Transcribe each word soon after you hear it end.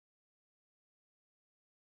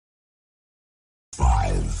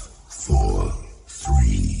5, 4,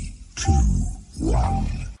 3, 2, 1.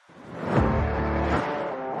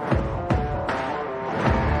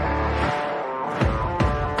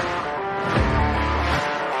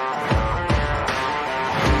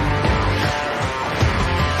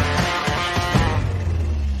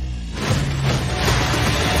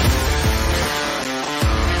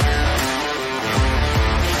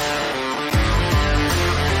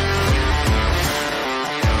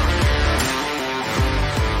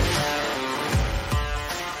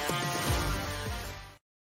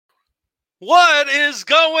 What is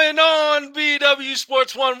going on, BW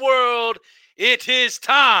Sports One World? It is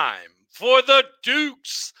time for the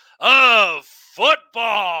Dukes of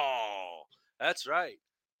Football. That's right.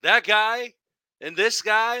 That guy and this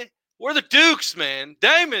guy, we're the Dukes, man.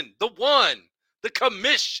 Damon, the one, the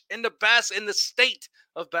commish in the state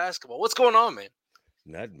of basketball. What's going on, man?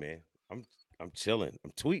 Nothing, man. I'm chilling.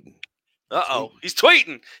 I'm tweeting. He's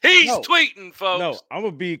tweeting. He's tweeting, folks. No, I'm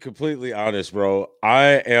gonna be completely honest, bro.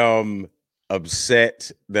 I am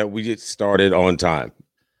upset that we just started on time.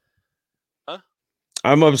 Huh?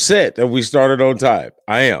 I'm upset that we started on time.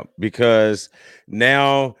 I am, because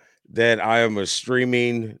now that I am a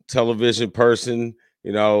streaming television person,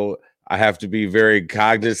 I have to be very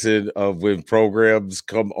cognizant of when programs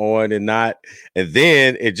come on and not. And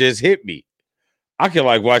then it just hit me. I can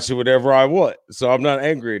watch it whenever I want, so I'm not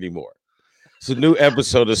angry anymore. It's a new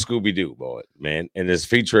episode of Scooby-Doo, boy, man, and it's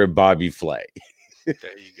featuring Bobby Flay.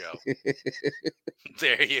 There you go.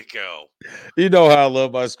 There you go. You know how I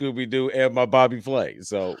love my Scooby-Doo and my Bobby Flay,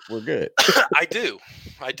 so we're good. I do.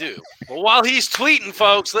 Well, while he's tweeting,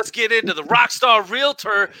 folks, let's get into the Rockstar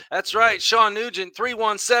Realtor. That's right, Sean Nugent,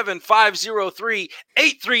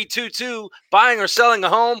 317-503-8322. Buying or selling a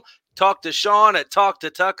home? Talk to Sean at Talk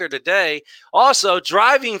to Tucker today. Also,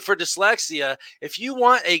 driving for dyslexia. If you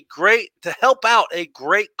want to help out a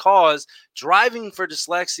great cause, Driving for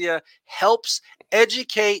Dyslexia helps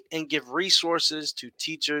educate and give resources to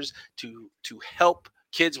teachers to help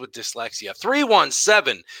kids with dyslexia.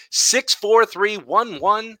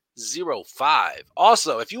 317-643-1105.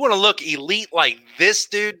 Also, if you want to look elite like this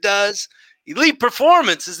dude does, Elite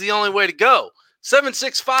Performance is the only way to go.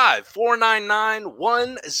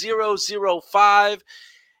 765-499-1005.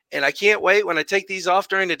 And I can't wait when I take these off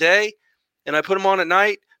during the day and I put them on at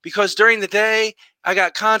night, because during the day I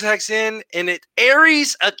got contacts in, and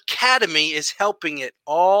Aries Academy is helping it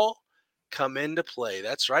all come into play.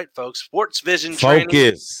 That's right, folks. Sports Vision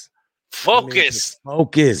training. Focus.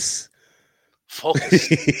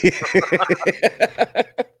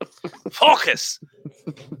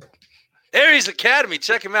 Aries Academy,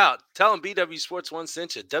 check him out. Tell him BW Sports One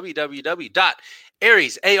sent you.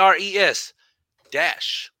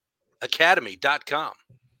 www.aries-academy.com.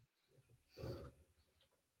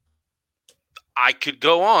 I could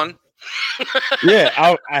go on.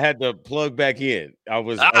 Yeah, I had to plug back in. I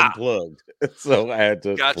was unplugged, so I had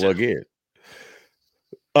to plug in.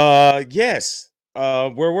 Yes.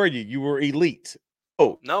 Where were you? You were elite.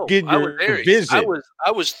 Oh no, I was Aries. I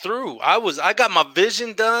was through. I got my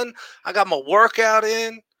vision done. I got my workout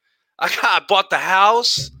in. I bought the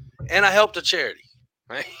house, and I helped a charity.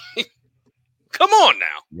 Right? Come on now.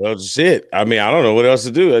 Well, shit. I mean, I don't know what else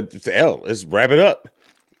to do. Hell, let's wrap it up.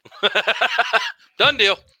 Done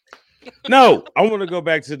deal. No, I want to go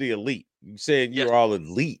back to the elite. You said you're all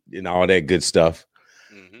elite and all that good stuff.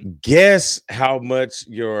 Mm-hmm. Guess how much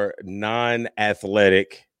your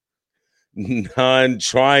non-athletic,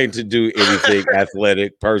 non-trying to do anything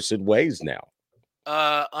athletic person weighs now?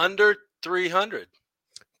 Under 300.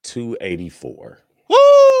 284. Woo!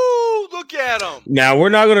 Look at him. Now, we're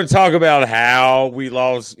not going to talk about how we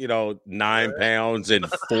lost, 9 pounds in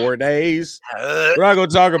 4 days. We're not going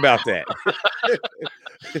to talk about that.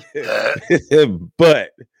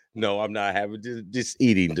 But no, I'm not having this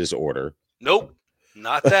eating disorder. Nope,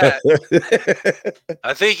 not that.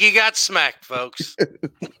 I think he got smacked, folks.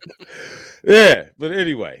 Yeah, but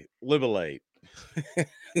anyway, Limelade.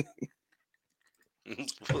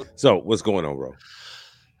 So, what's going on, bro?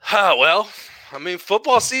 Well, I mean,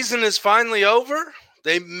 football season is finally over.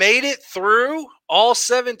 They made it through all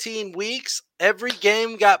 17 weeks. Every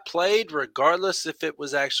game got played, regardless if it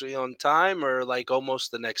was actually on time or almost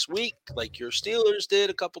the next week, like your Steelers did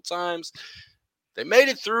a couple times. They made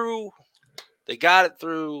it through. They got it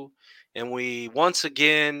through. And we once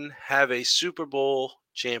again have a Super Bowl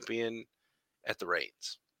champion at the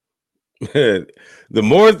reins. The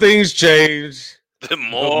more things change, the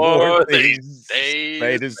more they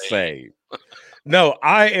stay the same. No,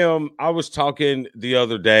 I was talking the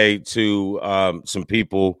other day to some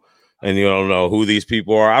people, and you don't know who these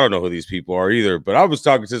people are. I don't know who these people are either, but I was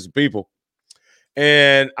talking to some people,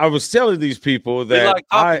 And I was telling these people We that like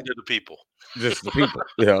talking to the people. just the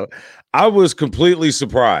people, I was completely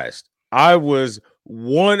surprised. I was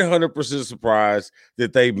 100% surprised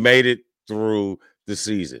that they made it through the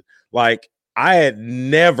season. Like, I had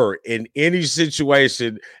never in any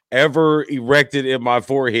situation ever erected in my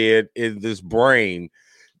forehead, in this brain,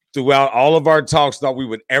 throughout all of our talks, thought we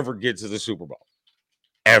would ever get to the Super Bowl.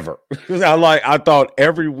 Ever. I thought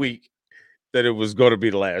every week that it was going to be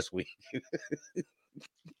the last week.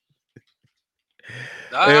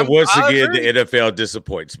 And once again, the NFL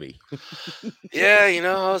disappoints me. Yeah,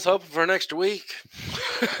 I was hoping for an extra week.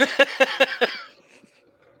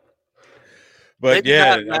 But maybe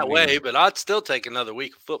not in that way, but I'd still take another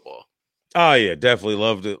week of football. Oh yeah, definitely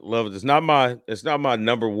loved it. It's not my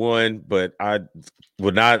number one, but I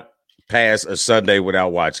would not pass a Sunday without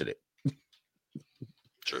watching it.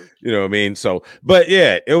 True. You know what I mean? So, but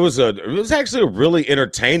yeah, it was actually a really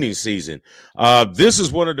entertaining season. This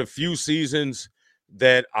is one of the few seasons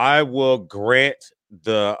that I will grant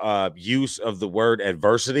the use of the word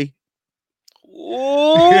adversity.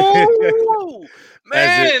 Ooh,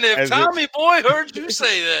 man, if Tommy Boy heard you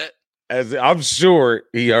say that. I'm sure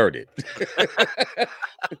he heard it.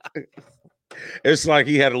 It's like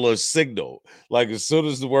he had a little signal. Like, as soon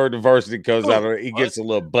as the word adversity comes out, he gets a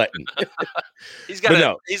little button. He's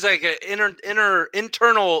like an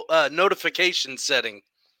internal notification setting.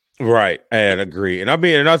 Right, and agree. And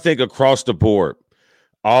I think across the board,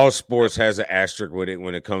 all sports has an asterisk with it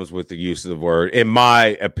when it comes with the use of the word, in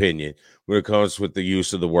my opinion, when it comes with the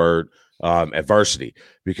use of the word adversity,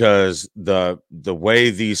 because the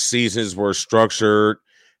way these seasons were structured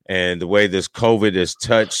and the way this COVID has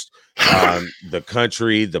touched the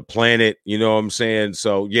country, the planet, you know what I'm saying?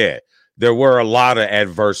 So yeah, there were a lot of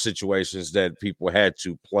adverse situations that people had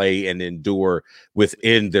to play and endure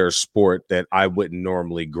within their sport that I wouldn't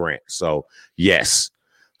normally grant. So yes,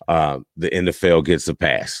 the NFL gets a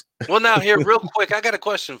pass. Well, now here, real quick, I got a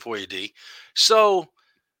question for you, D. So,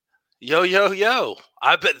 yo,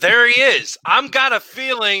 I bet there he is. I'm got a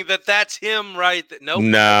feeling that that's him, right?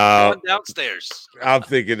 No, downstairs. I'm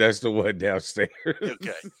thinking that's the one downstairs.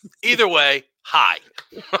 Okay. Either way, hi.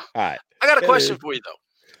 Hi. I got a question for you though.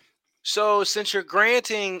 So, since you're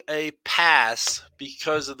granting a pass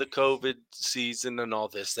because of the COVID season and all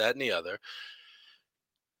this, that, and the other,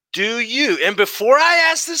 do you, and before I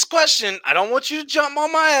ask this question, I don't want you to jump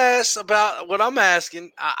on my ass about what I'm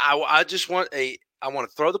asking. I just want I want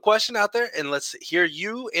to throw the question out there and let's hear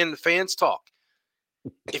you and the fans talk.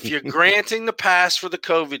 If you're granting the pass for the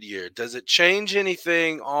COVID year, does it change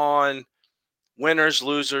anything on winners,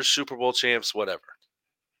 losers, Super Bowl champs, whatever?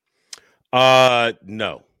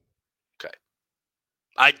 No. Okay.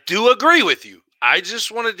 I do agree with you. I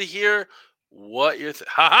just wanted to hear what you're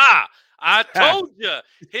ha! I told you,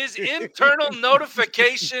 his internal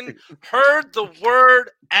notification heard the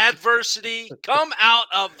word adversity come out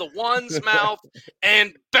of the one's mouth,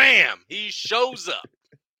 and bam, he shows up.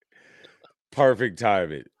 Perfect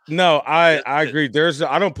timing. No, I agree.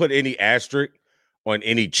 I don't put any asterisk on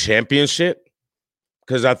any championship,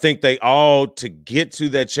 because I think they all, to get to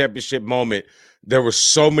that championship moment, there were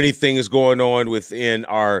so many things going on within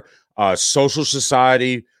our social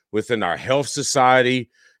society, within our health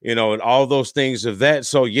society, and all those things of that.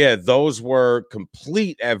 So yeah, those were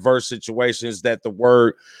complete adverse situations that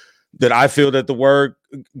I feel that the word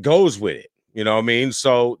goes with it. You know what I mean?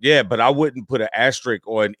 So yeah, but I wouldn't put an asterisk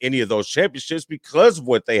on any of those championships because of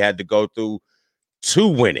what they had to go through to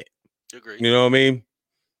win it. Agreed. You know what I mean?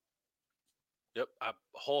 Yep, I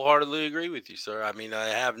wholeheartedly agree with you, sir. I mean, I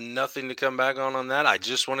have nothing to come back on that. I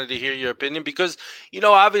just wanted to hear your opinion because,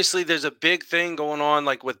 obviously there's a big thing going on,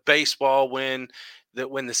 like with baseball when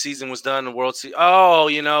the season was done, the World Series. Oh,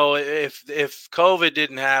 if COVID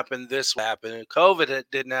didn't happen, this would happen. If COVID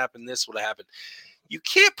didn't happen, this would happen. You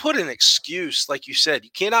can't put an excuse, like you said.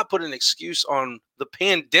 You cannot put an excuse on the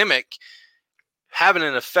pandemic having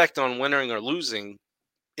an effect on winning or losing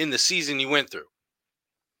in the season you went through.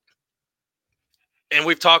 And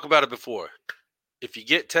we've talked about it before. If you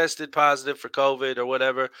get tested positive for COVID or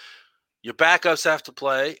whatever, your backups have to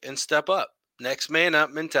play and step up. Next man up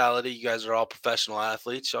mentality. You guys are all professional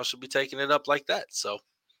athletes. Y'all should be taking it up like that. So,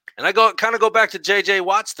 and I go back to JJ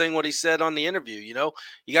Watt's thing, what he said on the interview.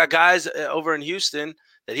 You got guys over in Houston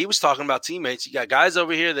that he was talking about teammates. You got guys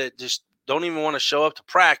over here that just don't even want to show up to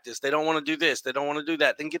practice. They don't want to do this. They don't want to do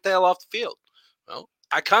that. Then get the hell off the field. Well,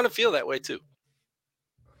 I kind of feel that way too.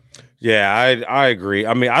 Yeah, I agree.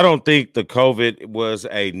 I mean, I don't think the COVID was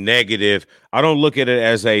a negative. I don't look at it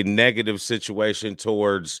as a negative situation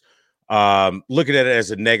towards looking at it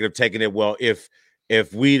as a negative, taking it, well, if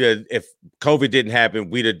if COVID didn't happen,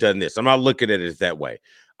 we'd have done this. I'm not looking at it that way.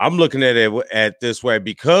 I'm looking at it at this way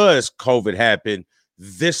because COVID happened.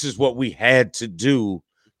 This is what we had to do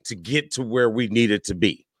to get to where we needed to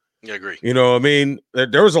be. I agree. You know what I mean?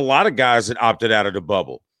 There was a lot of guys that opted out of the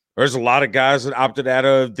bubble. There's a lot of guys that opted out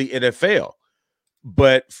of the NFL.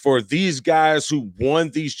 But for these guys who won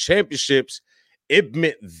these championships, it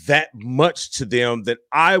meant that much to them that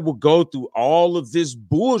I will go through all of this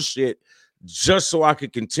bullshit just so I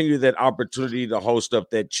could continue that opportunity to host up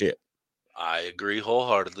that chip. I agree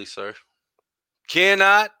wholeheartedly, sir.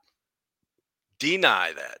 Cannot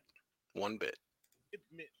deny that one bit.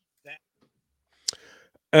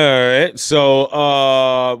 All right.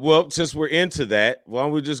 So, well, since we're into that, why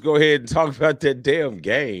don't we just go ahead and talk about that damn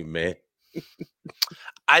game, man?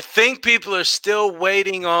 I think people are still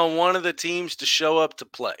waiting on one of the teams to show up to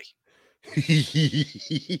play.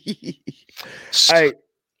 I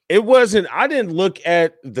didn't look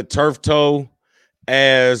at the turf toe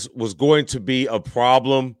as was going to be a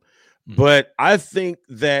problem, but I think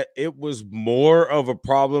that it was more of a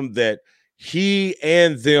problem that he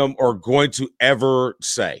and them are going to ever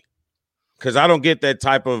say. Because I don't get that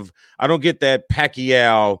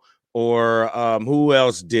Pacquiao or who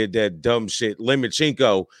else did that dumb shit,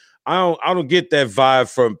 Lomachenko. I don't get that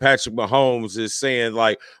vibe from Patrick Mahomes is saying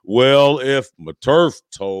like, well, if my turf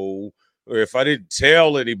toe or if I didn't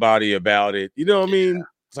tell anybody about it, you know what I mean?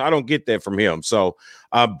 So I don't get that from him. So,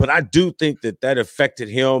 but I do think that affected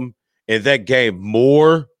him in that game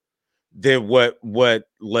more than what led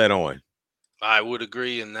on. I would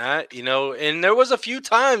agree in that, and there was a few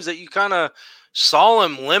times that you kind of saw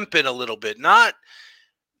him limping a little bit, not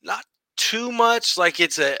too much like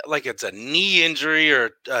it's a knee injury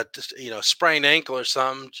or sprained ankle or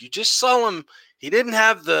something. You just saw him. He didn't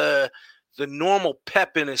have the normal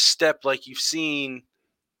pep in his step like you've seen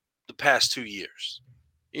the past 2 years.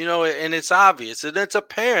 And it's obvious and it's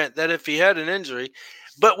apparent that if he had an injury,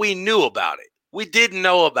 but we knew about it. We didn't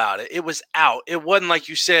know about it. It was out. It wasn't like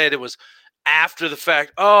you said, it was after the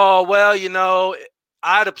fact. Oh, well,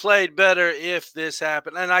 I'd have played better if this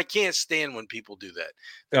happened. And I can't stand when people do that.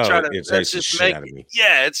 It's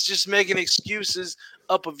just making excuses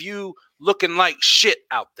up of you looking like shit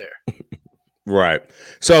out there. Right.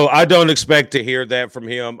 So I don't expect to hear that from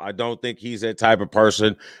him. I don't think he's that type of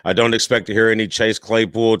person. I don't expect to hear any Chase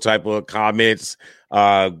Claypool type of comments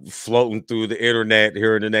floating through the internet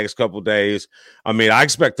here in the next couple of days. I mean, I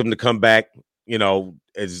expect them to come back,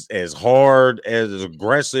 as hard, as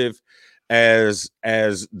aggressive as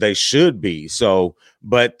they should be. So,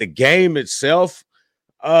 but the game itself,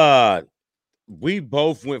 we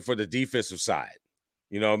both went for the defensive side.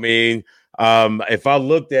 You know what I mean? If I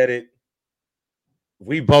looked at it,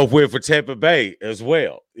 we both went for Tampa Bay as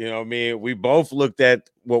well. You know what I mean? We both looked at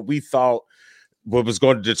what we thought what was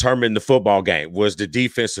going to determine the football game was the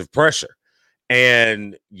defensive pressure.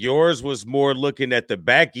 And yours was more looking at the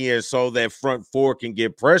back end so that front four can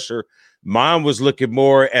get pressure. Mine was looking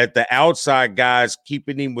more at the outside guys,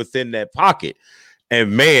 keeping him within that pocket.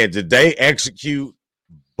 And, man, did they execute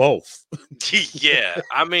both. Yeah.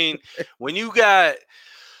 I mean, when you got –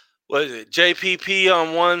 what is it, JPP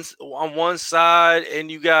on one side, and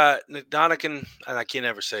you got Ndamukong, and I can't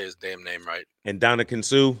ever say his damn name right. And Ndamukong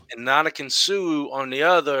Suh. And Ndamukong Suh on the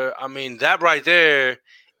other. I mean, that right there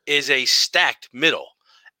is a stacked middle.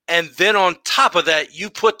 And then on top of that, you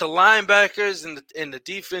put the linebackers and the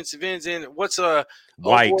defensive ends in. What's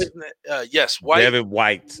White? Yes, White. Devin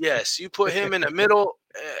White. Yes, you put him in the middle.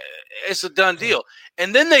 It's a done deal.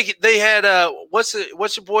 And then they had what's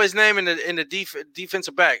your boy's name in the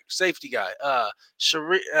defensive back safety guy?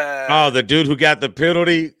 The dude who got the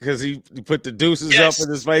penalty because he put the deuces up in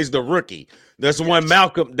his face. The rookie. That's the one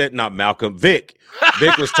Vic.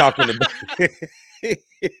 Vic was talking about.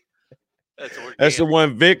 That's the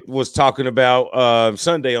one Vic was talking about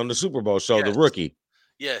Sunday on the Super Bowl show. Yes. The rookie.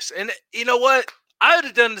 Yes, and you know what? I would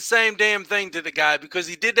have done the same damn thing to the guy because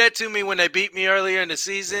he did that to me when they beat me earlier in the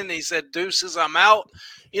season. He said, deuces, I'm out.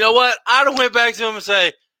 You know what? I'd have went back to him and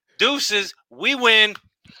say, deuces, we win.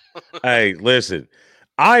 Hey, listen,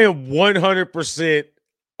 I am 100%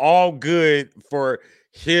 all good for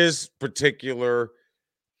his particular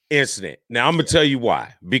incident. Now, I'm going to tell you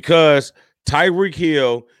why. Because Tyreek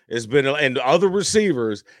Hill has been, and the other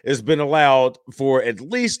receivers has been allowed for at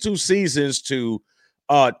least 2 seasons to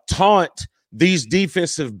taunt these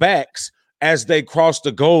defensive backs as they cross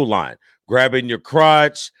the goal line, grabbing your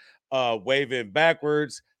crotch, waving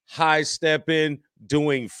backwards, high stepping,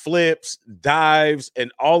 doing flips, dives,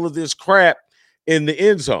 and all of this crap in the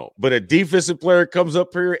end zone. But a defensive player comes up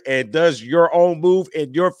here and does your own move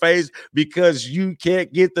in your face because you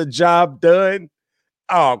can't get the job done.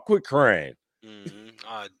 Oh, quit crying.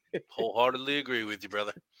 I wholeheartedly agree with you,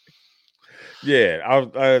 brother. Yeah,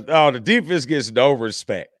 the defense gets no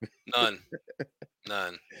respect. None.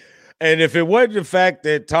 And if it wasn't the fact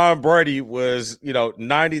that Tom Brady was,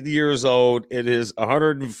 90 years old in his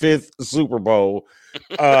 105th Super Bowl,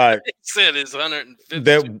 He said his 105th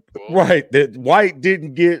that Super Bowl. right, that White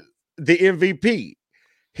didn't get the MVP.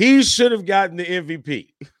 He should have gotten the MVP.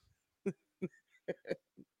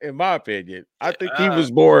 In my opinion, I think he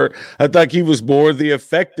was more the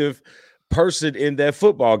effective person in that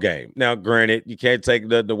football game. Now, granted, you can't take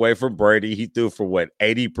nothing away from Brady. He threw for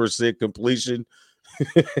 80% completion.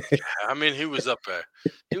 I mean, he was up there.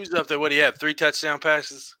 What do you have? 3 touchdown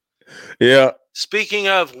passes? Yeah. Speaking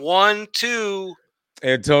of 1, 2,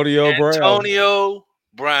 Antonio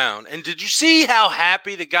Brown. And did you see how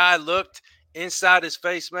happy the guy looked inside his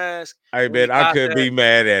face mask? Hey, man, I couldn't be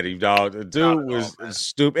mad at him, dog. The dude was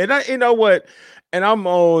stupid. And you know what? And I'm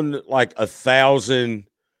on like 1,000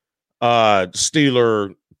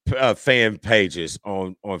 Steeler fan pages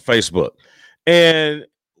on Facebook. And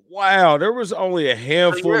wow, there was only a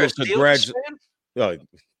handful of congratulations.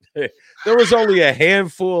 There was only a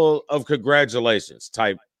handful of congratulations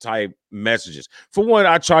type messages. For one,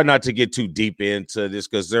 I try not to get too deep into this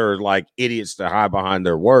because they're like idiots that hide behind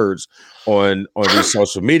their words on these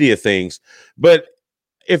social media things. But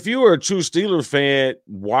if you are a true Steeler fan,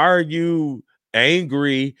 why are you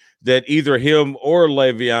angry that either him or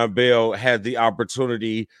Le'Veon Bell had the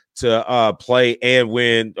opportunity to play and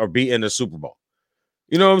win or be in the Super Bowl?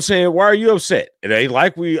 You know what I'm saying? Why are you upset? It ain't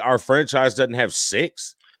like our franchise doesn't have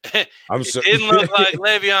 6. It didn't look like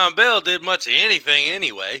Le'Veon Bell did much of anything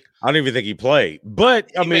anyway. I don't even think he played.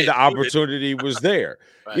 But, the opportunity was there.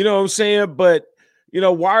 Right. You know what I'm saying? But,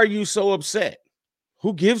 why are you so upset?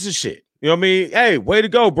 Who gives a shit? You know what I mean? Hey, way to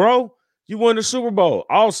go, bro. You won the Super Bowl.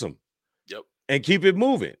 Awesome. Yep. And keep it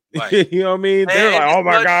moving. Right. You know what I mean? They're like, oh,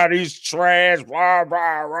 my God, he's trash. Rah,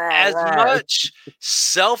 rah, rah, as much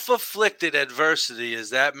self-afflicted adversity as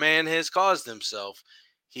that man has caused himself,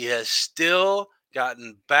 he has still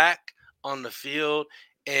gotten back on the field.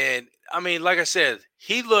 And, like I said,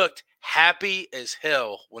 he looked happy as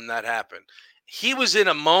hell when that happened. He was in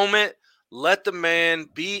a moment. Let the man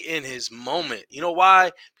be in his moment. You know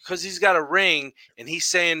why? Because he's got a ring, and he's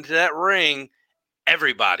saying to that ring,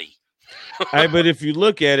 everybody. Hey, but if you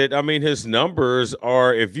look at it, his numbers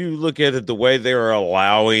are, if you look at it the way they're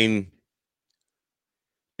allowing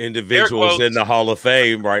individuals in the Hall of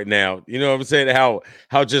Fame right now, you know what I'm saying?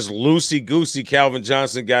 How just loosey-goosey Calvin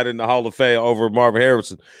Johnson got in the Hall of Fame over Marvin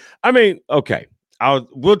Harrison. Okay,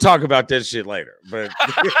 we'll talk about that shit later, but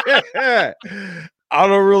I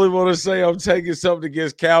don't really want to say I'm taking something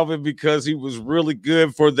against Calvin because he was really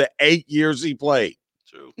good for the 8 years he played.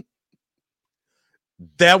 True.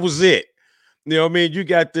 That was it. You know what I mean? You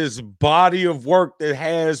got this body of work that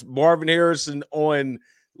has Marvin Harrison on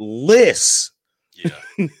lists.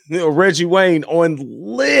 Yeah. Reggie Wayne on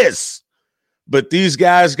lists. But these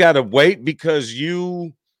guys got to wait because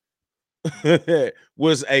you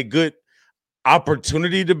was a good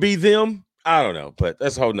opportunity to be them. I don't know, but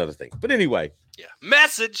that's a whole nother thing. But anyway. Yeah.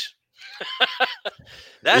 Message.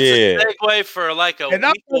 That's a segue for like a and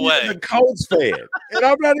week away. I'm not even a Colts fan. And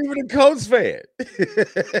I'm not even a Colts fan.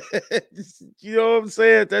 You know what I'm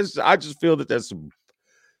saying? I just feel that that's some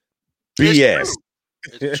BS.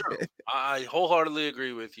 It's true. I wholeheartedly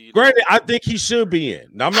agree with you. Granted, I think he should be in.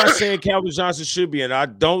 Now, I'm not saying Calvin Johnson should be in. I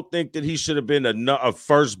don't think that he should have been a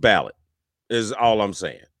first ballot, is all I'm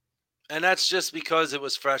saying. And that's just because it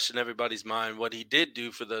was fresh in everybody's mind what he did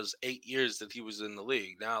do for those 8 years that he was in the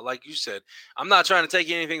league. Now, like you said, I'm not trying to take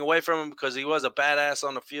anything away from him because he was a badass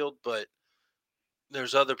on the field, but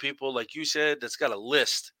there's other people, like you said, that's got a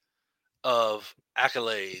list of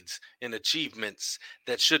accolades and achievements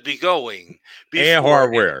that should be going. And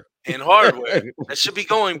hardware. That should be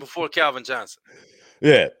going before Calvin Johnson.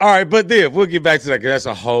 Yeah. All right, but then we'll get back to that because that's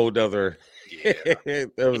a whole other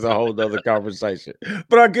that was a whole other conversation.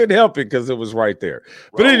 But I couldn't help it because it was right there.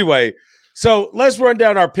 But anyway, so let's run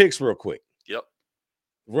down our picks real quick. Yep.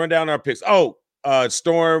 Run down our picks. Oh,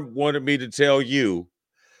 Storm wanted me to tell you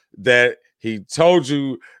that he told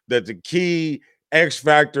you that the key X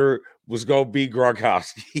factor was going to be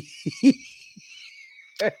Gronkowski.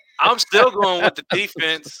 I'm still going with the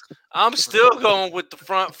defense. I'm still going with the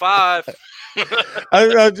front five.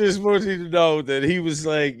 I just want you to know that he was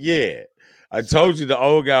like, yeah, I told you the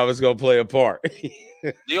old guy was going to play a part.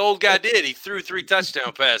 The old guy did. He threw 3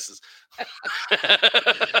 touchdown passes.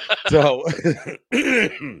 So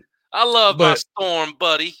I love my Storm,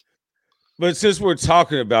 buddy. But since we're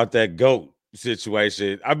talking about that GOAT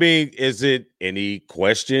situation, is it any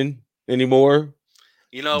question anymore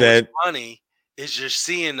You know That what's funny is you're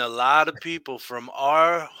seeing a lot of people from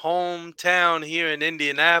our hometown here in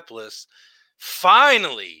Indianapolis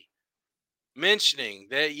finally mentioning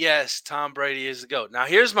that yes, Tom Brady is the GOAT. Now,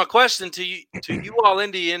 here's my question to you all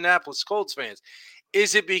Indianapolis Colts fans.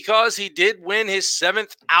 Is it because he did win his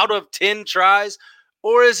 7th out of 10 tries?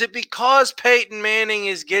 Or is it because Peyton Manning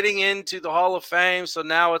is getting into the Hall of Fame? So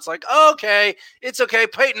now it's like, okay, it's okay.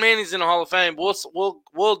 Peyton Manning's in the Hall of Fame.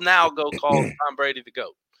 We'll now go call Tom Brady the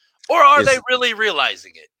GOAT. Or are they really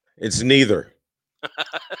realizing it? It's neither.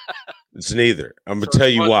 It's neither. I'm gonna tell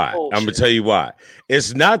you why. I'm gonna tell you why.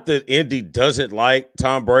 It's not that Indy doesn't like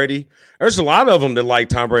Tom Brady. There's a lot of them that like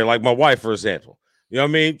Tom Brady, like my wife, for example. You know what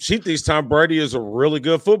I mean? She thinks Tom Brady is a really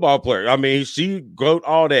good football player. I mean, she wrote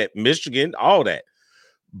all that, Michigan, all that.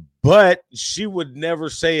 But she would never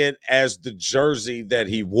say it as the jersey that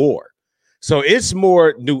he wore. So it's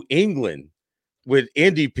more New England with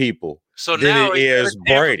Indy people than it is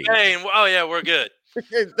Brady. Oh, yeah, we're good.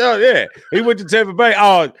 No, yeah. He went to Tampa Bay.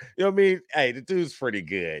 Oh, you know what I mean? Hey, the dude's pretty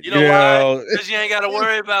good. You know why? Because you ain't got to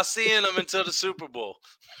worry about seeing him until the Super Bowl.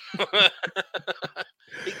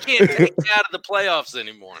 He can't take you out of the playoffs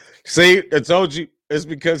anymore. See, I told you it's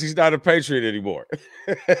because he's not a Patriot anymore.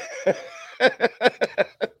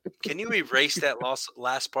 Can you erase that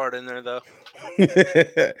last part in there, though?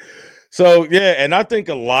 So, yeah, and I think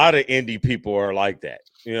a lot of Indy people are like that.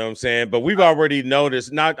 You know what I'm saying? But we've already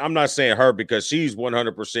noticed, I'm not saying her because she's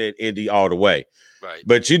 100% Indy all the way. Right.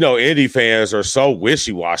 But, Indy fans are so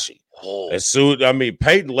wishy-washy. As soon,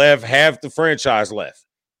 Peyton left, half the franchise left.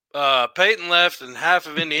 Peyton left and half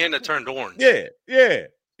of Indiana turned orange. Yeah.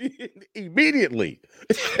 Immediately.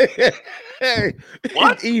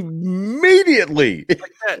 What? Immediately.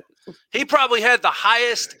 Like that. He probably had the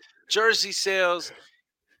highest jersey sales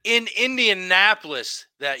in Indianapolis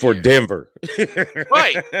that year. For Denver.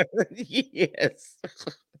 Right. Yes.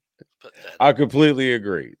 I completely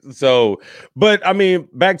agree. So, but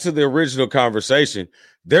back to the original conversation,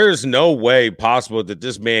 there's no way possible that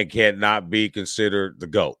this man cannot be considered the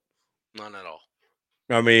GOAT. None at all.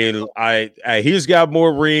 He's got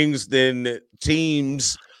more rings than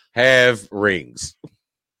teams have rings.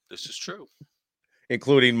 This is true.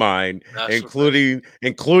 Including mine, including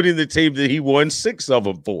the team that he won 6 of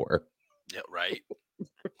them for. Yeah, right.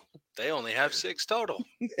 They only have 6 total.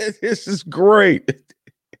 This is great.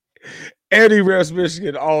 Eddie reps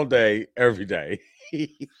Michigan all day, every day.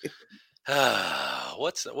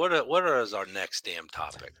 What is our next damn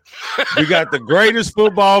topic? We got the greatest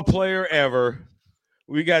football player ever.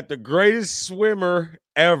 We got the greatest swimmer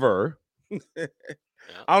ever.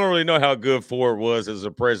 I don't really know how good Ford was as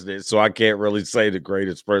a president, so I can't really say the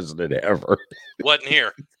greatest president ever. Wasn't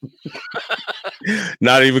here.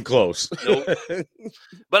 Not even close. Nope.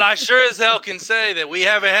 But I sure as hell can say that we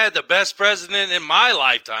haven't had the best president in my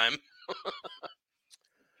lifetime.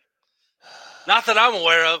 Not that I'm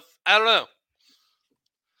aware of. I don't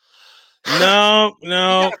know.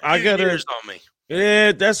 No. I got years on me.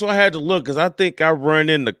 Yeah, that's why I had to look because I think I run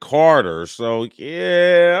into Carter. So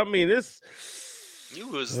yeah, it's. You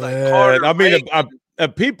was like Carter.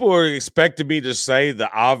 People are expecting me to say the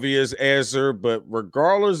obvious answer, but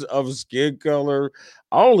regardless of skin color,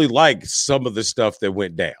 I only like some of the stuff that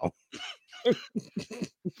went down.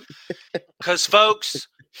 Because, folks,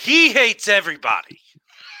 he hates everybody.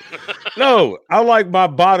 No, I like my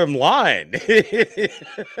bottom line.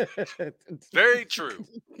 Very true.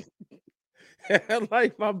 I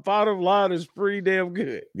like my bottom line is pretty damn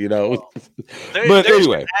good, But there's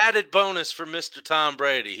anyway, an added bonus for Mr. Tom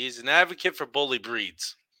Brady. He's an advocate for bully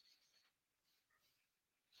breeds.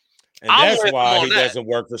 And that's why he doesn't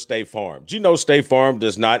work for State Farm. Do you know State Farm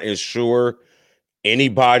does not insure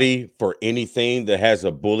anybody for anything that has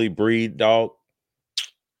a bully breed dog?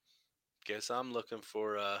 Guess I'm looking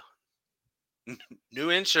for a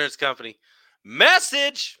new insurance company.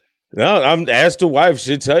 Message. No, I'm asked the wife.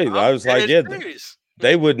 She'd tell you. I was like, yeah,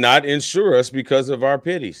 they would not insure us because of our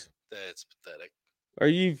pitties. That's pathetic. Are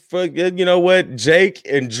you fucking, you know what? Jake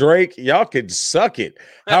and Drake, y'all could suck it.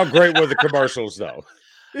 How great were the commercials, though?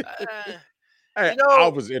 I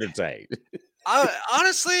was entertained.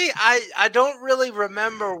 Honestly, I don't really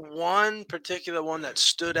remember one particular one that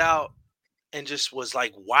stood out and just was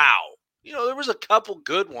like, wow. There was a couple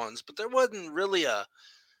good ones, but there wasn't really a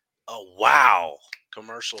wow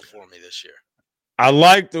commercial for me this year. I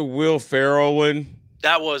like the Will Ferrell one.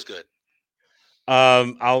 That was good.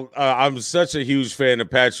 I'm such a huge fan of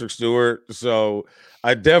Patrick Stewart, so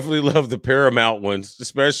I definitely love the Paramount ones,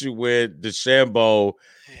 especially when DeChambeau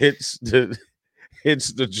hits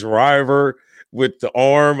the driver with the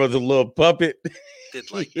arm of the little puppet. Did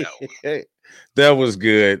like that one. That was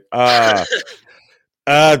good.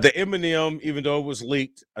 The M&M, even though it was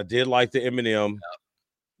leaked, I did like the M&M.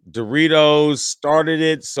 Doritos started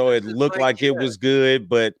it, so it looked like it was good,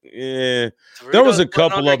 but there was a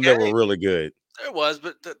couple of them that were really good. There was,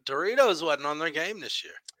 but the Doritos wasn't on their game this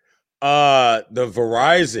year. The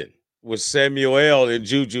Verizon with Samuel and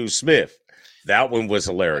Juju Smith. That one was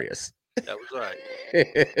hilarious. That was right.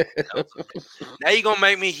 Now you're going to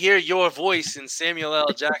make me hear your voice in Samuel L.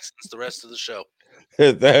 Jackson's the rest of the show.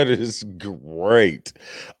 That is great.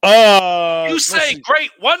 You say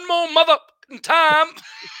great one more mother time.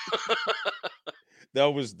 That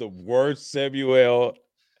was the worst Samuel.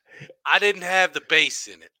 I didn't have the bass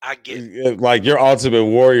in it. I get it. Like your Ultimate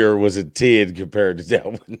Warrior was a 10 compared to that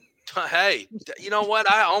one. Hey, you know what?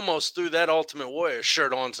 I almost threw that Ultimate Warrior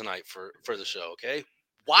shirt on tonight for the show, okay?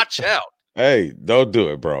 Watch out. Hey, don't do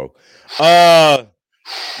it, bro.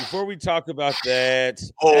 Before we talk about that.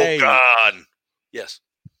 Oh, God. Yes.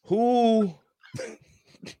 Who?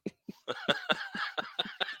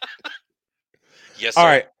 Yes, sir. All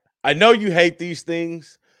right. I know you hate these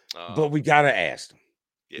things, but we got to ask them.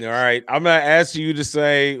 Yes. All right. I'm going to ask you to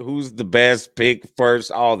say who's the best pick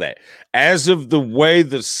first, all that. As of the way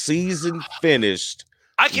the season finished.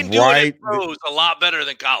 I can do it in pros a lot better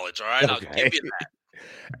than college. All right. Okay. I'll give you that.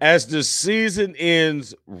 As the season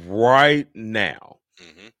ends right now,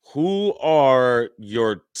 who are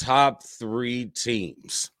your top 3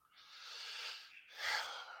 teams?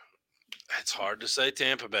 It's hard to say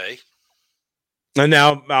Tampa Bay. And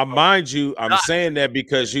now, mind you, I'm saying that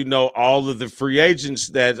because you know all of the free agents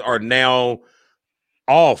that are now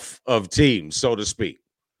off of teams, so to speak.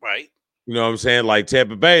 Right. You know what I'm saying? Like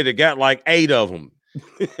Tampa Bay, they got like 8 of them.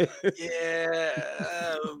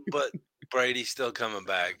 Yeah, but Brady's still coming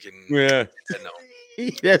back. And yeah,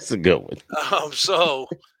 that's a good one. So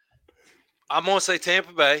I'm going to say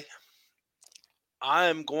Tampa Bay. I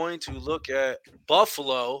am going to look at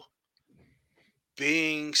Buffalo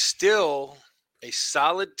being still a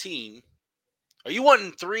solid team. Are you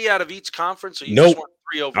wanting 3 out of each conference, or you just want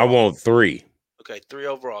 3 overall? I want 3. Okay, 3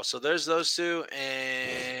 overall. So there's those 2,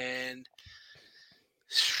 and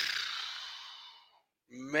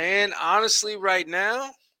man, honestly, right now,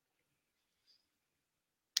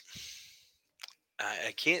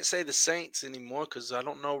 I can't say the Saints anymore because I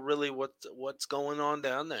don't know really what's going on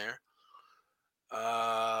down there.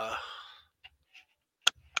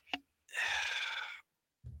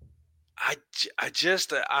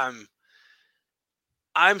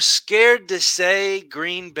 I'm scared to say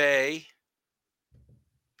Green Bay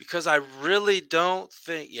because I really don't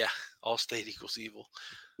think all state equals evil.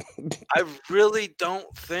 I really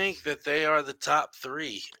don't think that they are the top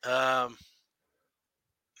 3.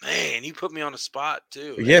 Man, you put me on the spot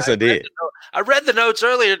too. Yes, I did. I read the notes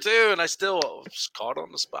earlier too, and I still was caught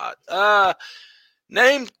on the spot.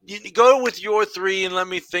 Go with your 3 and let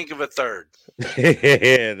me think of a third.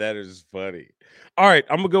 Yeah, that is funny. All right,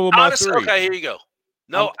 I'm gonna go with my 3. Okay, here you go.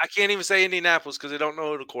 No, I can't even say Indianapolis because they don't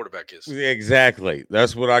know who the quarterback is. Exactly.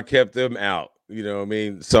 That's what I kept them out. You know what I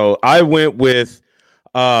mean? So I went with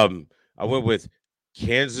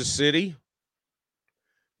Kansas City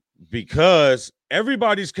because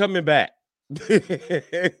everybody's coming back.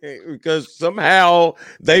 Because somehow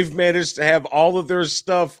they've managed to have all of their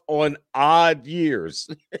stuff on odd years.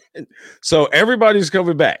 So everybody's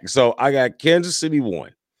coming back. So I got Kansas City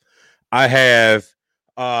 1. I have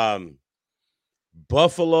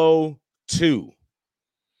Buffalo 2.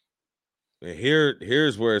 And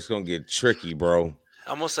here's where it's gonna get tricky, bro.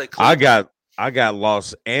 I'm gonna say Cleveland. I got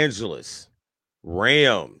Los Angeles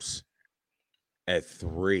Rams at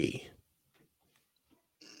 3.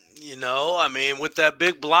 You know, I mean, with that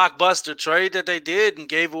big blockbuster trade that they did and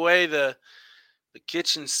gave away the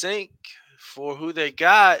kitchen sink for who they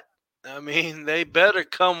got, I mean, they better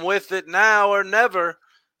come with it now or never.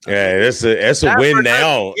 Yeah, that's a win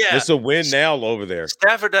now. Yeah. It's a win now over there.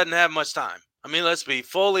 Stafford doesn't have much time. I mean, let's be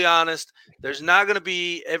fully honest. There's not going to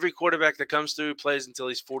be every quarterback that comes through plays until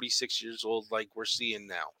he's 46 years old like we're seeing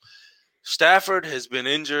now. Stafford has been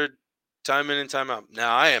injured time in and time out.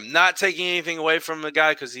 Now, I am not taking anything away from the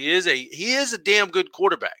guy because he is a damn good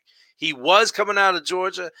quarterback. He was coming out of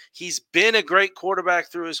Georgia. He's been a great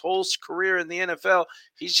quarterback through his whole career in the NFL.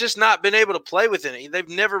 He's just not been able to play with it. They've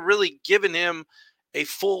never really given him a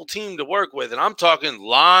full team to work with. And I'm talking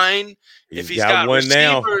line. If he's got one receiver,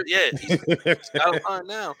 now. Yeah, he's got a line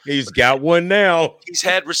now. He's got one now. He's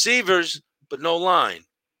had receivers, but no line.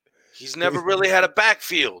 He's never really had a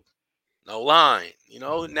backfield. No line. You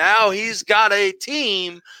know, now he's got a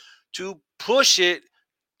team to push it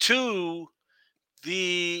to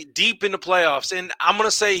the deep in the playoffs. And I'm going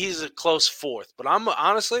to say he's a close 4th, but I'm going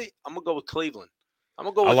to go with Cleveland. I'm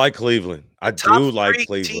gonna go. I With like Cleveland. I top do like three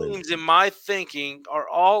Cleveland. teams in my thinking, are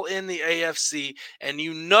all in the AFC, and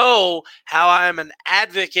you know how I am an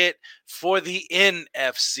advocate for the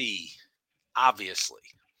NFC. Obviously,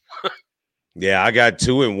 Yeah, I got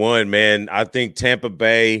 2-1, man. I think Tampa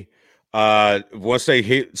Bay, once they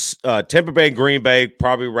hit Tampa Bay and Green Bay,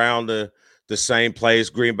 probably around the same place.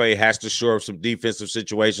 Green Bay has to shore up some defensive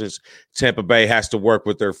situations. Tampa Bay has to work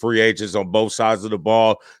with their free agents on both sides of the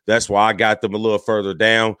ball. That's why I got them a little further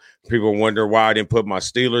down. People wonder why I didn't put my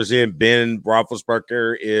Steelers in. Ben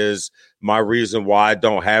Roethlisberger is my reason why I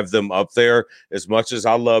don't have them up there. As much as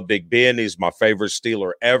I love Big Ben, he's my favorite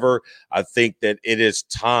Steeler ever. I think that it is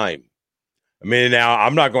time. I mean, now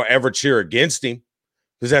I'm not going to ever cheer against him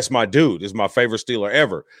because that's my dude. Is my favorite Steeler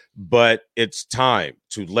ever. But it's time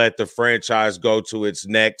to let the franchise go to its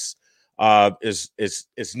next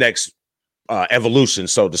evolution,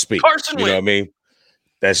 so to speak. Carson you know Wentz.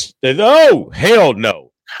 what I mean? No, hell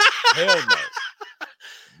no. Hell no.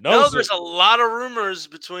 No, sir. there's a lot of rumors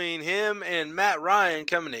between him and Matt Ryan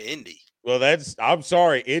coming to Indy. Well, I'm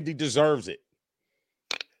sorry. Indy deserves it.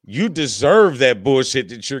 You deserve that bullshit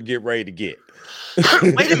that you're getting ready to get.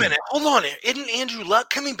 Wait a minute. Hold on. Isn't Andrew Luck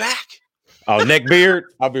coming back? Oh, neck beard.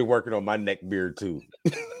 I'll be working on my neck beard too.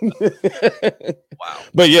 Wow.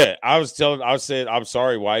 But yeah, I said, I'm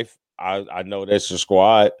sorry, wife. I know that's your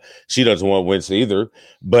squad. She doesn't want Wentz either,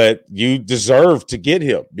 but you deserve to get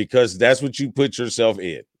him because that's what you put yourself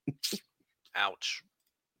in. Ouch.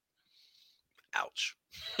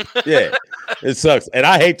 Yeah, it sucks. And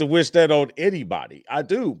I hate to wish that on anybody. I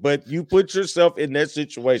do, but you put yourself in that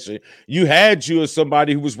situation. You had you as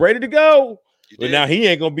somebody who was ready to go, but now he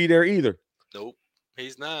ain't going to be there either. Nope,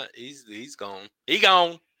 he's not. He's gone. He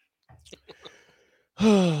gone.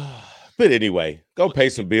 But anyway, go pay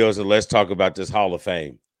some bills and let's talk about this Hall of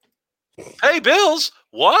Fame. Hey, bills.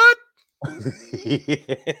 What?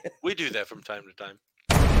 We do that from time to time.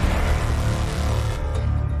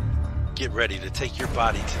 Get ready to take your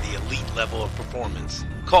body to the elite level of performance.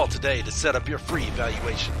 Call today to set up your free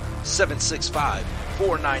evaluation.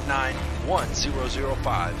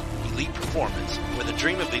 765-499-1005. Elite Performance, where the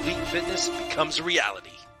dream of elite fitness becomes a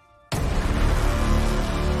reality.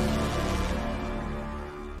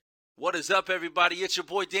 What is up, everybody? It's your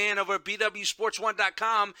boy Dan over at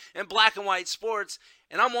BWSports1.com and Black and White Sports.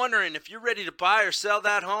 And I'm wondering if you're ready to buy or sell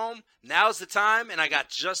that home, now's the time, and I got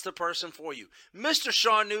just the person for you. Mr.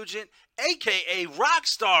 Sean Nugent, a.k.a.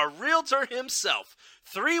 Rockstar Realtor himself.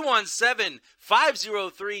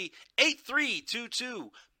 317-503-8322.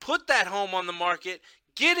 Put that home on the market.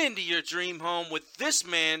 Get into your dream home with this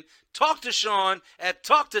man. Talk to Sean at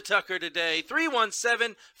Talk to Tucker today,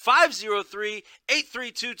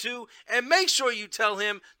 317-503-8322, and make sure you tell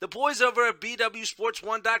him the boys over at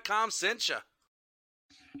BWSports1.com sent you.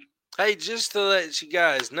 Hey, just to let you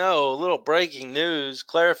guys know, a little breaking news,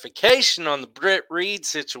 clarification on the Britt Reed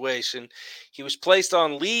situation. He was placed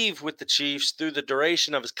on leave with the Chiefs through the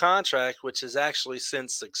duration of his contract, which has actually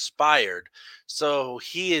since expired. So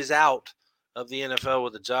he is out of the NFL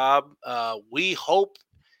with a job. We hope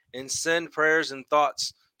and send prayers and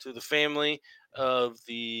thoughts to the family of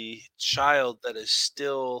the child that is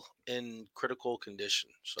still in critical condition.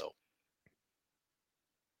 So,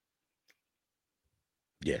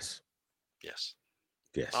 yes.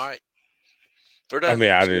 All right. I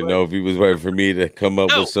mean, I didn't know if he was waiting for me to come up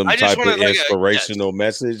with some type of inspirational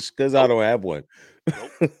message because I don't have one.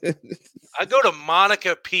 Nope. I go to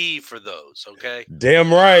Monica P for those, okay?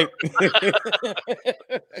 Damn right.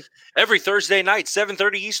 Every Thursday night,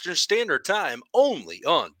 7:30 Eastern Standard Time, only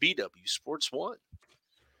on BW Sports 1.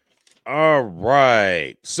 All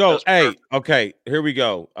right. So, okay, here we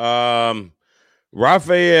go.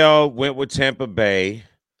 Raphael went with Tampa Bay.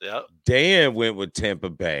 Yep. Dan went with Tampa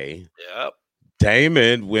Bay. Yep.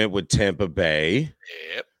 Damon went with Tampa Bay.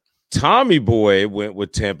 Yep. Tommy Boy went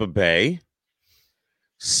with Tampa Bay.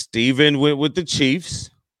 Steven went with the Chiefs.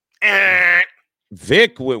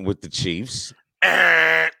 Vic went with the Chiefs.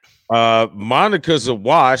 Monica's a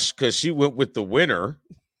wash because she went with the winner.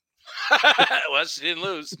 Well, she didn't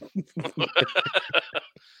lose.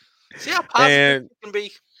 See how positive it can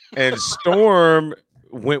be. And Storm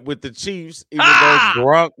went with the Chiefs, even though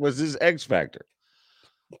Gronk was his X factor.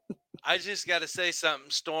 I just got to say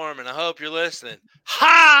something, Storm, and I hope you're listening.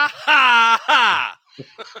 Ha, ha, ha.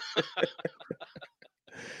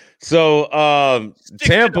 So,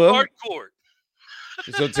 Tampa.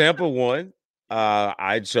 So Tampa won.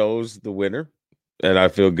 I chose the winner, and I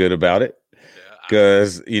feel good about it.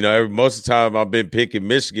 Because, most of the time I've been picking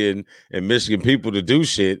Michigan and Michigan people to do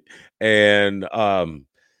shit. And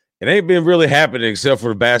it ain't been really happening except for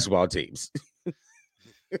the basketball teams.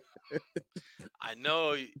 I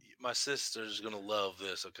know my sister's going to love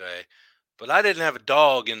this, okay? But I didn't have a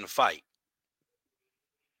dog in the fight.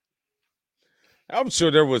 I'm sure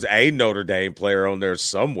there was a Notre Dame player on there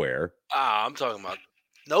somewhere. I'm talking about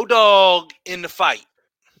no dog in the fight.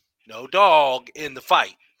 No dog in the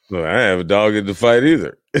fight. Well, I didn't have a dog in the fight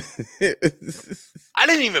either. I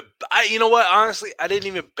didn't even, you know what? Honestly, I didn't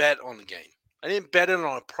even bet on the game. I didn't bet it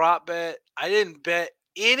on a prop bet. I didn't bet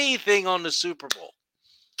anything on the Super Bowl.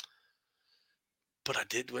 But I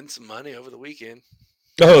did win some money over the weekend.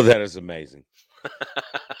 Oh, that is amazing.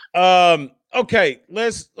 Okay,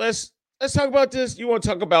 let's talk about this. You want to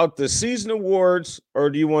talk about the season awards,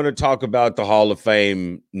 or do you want to talk about the Hall of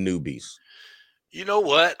Fame newbies? You know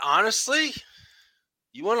what? Honestly,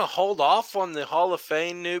 you want to hold off on the Hall of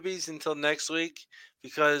Fame newbies until next week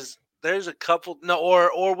because there's a couple. No,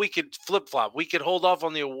 or we could flip flop. We could hold off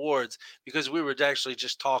on the awards because we were actually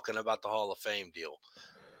just talking about the Hall of Fame deal.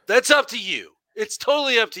 That's up to you. It's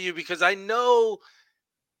totally up to you because I know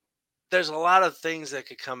there's a lot of things that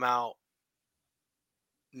could come out.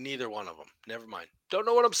 Neither one of them. Never mind. Don't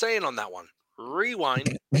know what I'm saying on that one.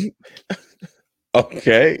 Rewind.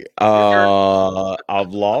 Okay. I've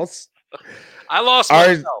lost. I lost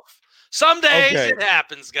myself. Some days it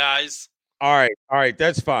happens, guys. All right.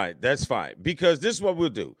 That's fine. Because this is what we'll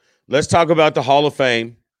do. Let's talk about the Hall of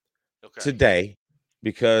Fame today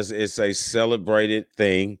because it's a celebrated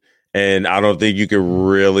thing. And I don't think you can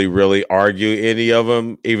really, really argue any of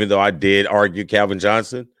them, even though I did argue Calvin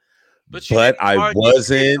Johnson. But I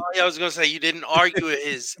wasn't. I was going to say you didn't argue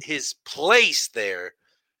his place there.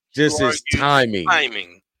 Just his timing.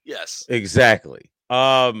 Timing, yes. Exactly.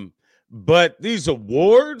 But these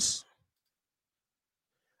awards,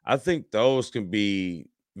 I think those can be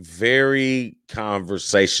very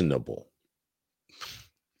conversational.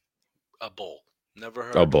 A bowl. Never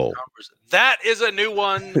heard a bowl. That is a new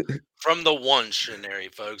one from the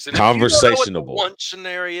Onetionary, folks. And conversational. What the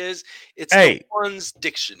Onetionary is, it's the One's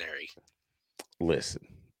dictionary. Listen.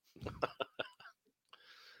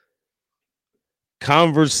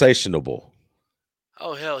 Conversational.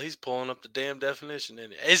 Oh, hell, he's pulling up the damn definition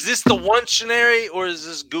in it. Is this the Onetionary or is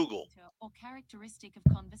this Google? Or characteristic of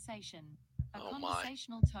conversation. A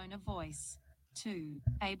conversational tone of voice. 2.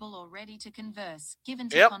 Able or ready to converse. Given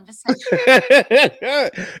to conversation.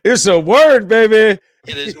 It's a word, baby.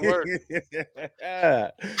 It is a word.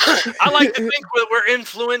 I like to think we're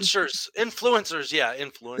influencers. Influencers, yeah,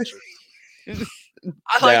 influencers.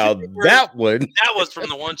 That was from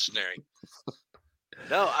the Onetionary.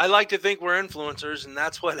 No, I like to think we're influencers, and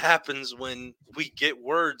that's what happens when we get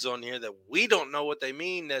words on here that we don't know what they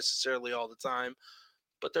mean necessarily all the time,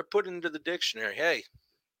 but they're put into the dictionary. Hey,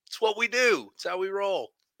 it's what we do. It's how we roll.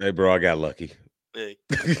 Hey, bro, I got lucky. Hey.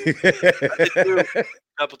 I did too, a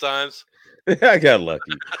couple times. I got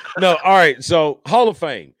lucky. No, all right. So, Hall of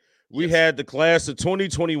Fame. We had the class of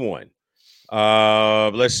 2021.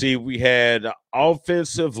 Let's see. We had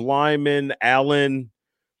offensive lineman Alan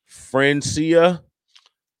Francia.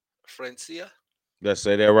 Did I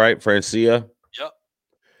say that right? Francia? Yep.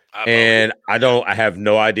 And I have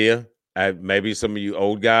no idea. Maybe some of you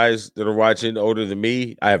old guys that are watching older than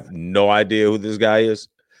me, I have no idea who this guy is.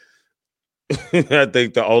 I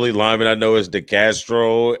think the only lineman I know is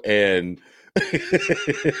DeCastro and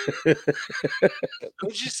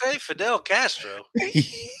who'd you say? Fidel Castro.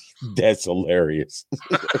 That's hilarious.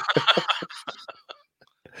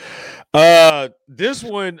 This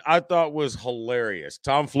one I thought was hilarious.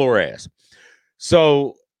 Tom Flores.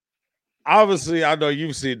 So obviously, I know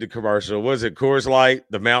you've seen the commercial. Was it Coors Light,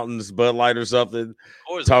 the Mountains Bud Light or something?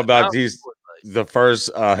 Talk about he's the first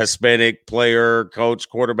Hispanic player, coach,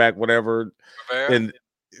 quarterback, whatever. Rivera? And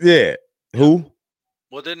yeah, who?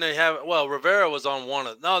 Well, didn't they have? Well, Rivera was on one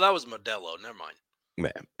of. No, that was Modelo. Never mind.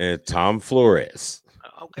 Man, and Tom Flores.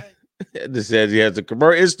 Okay. It says he has a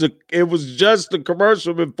commercial. It was just the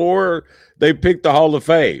commercial before they picked the Hall of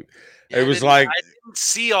Fame. Yeah, it was like I didn't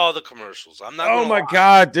see all the commercials. I'm not. Oh my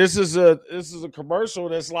God, this is a commercial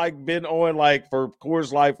that's like been on like for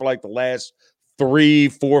Coors Light for like the last 3,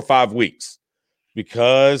 4, 5 weeks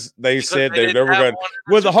because they said they never going.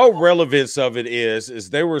 Well, the whole relevance of it is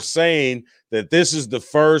they were saying that this is the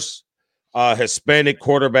first Hispanic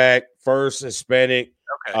quarterback, first Hispanic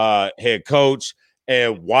head coach.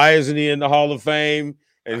 And why isn't he in the Hall of Fame?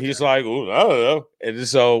 And he's like, oh, I don't know. And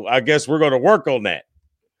so I guess we're going to work on that,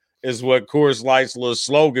 is what Coors Light's little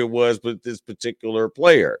slogan was with this particular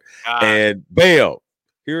player. And bam,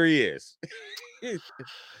 here he is.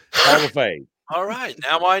 Hall of Fame. All right.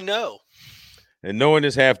 Now I know. And knowing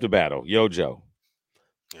is half the battle. Yo, Joe.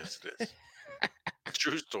 Yes, it is.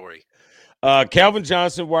 True story. Calvin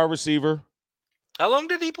Johnson, wide receiver. How long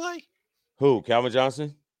did he play? Who? Calvin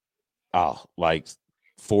Johnson? Oh, like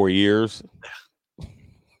 4 years.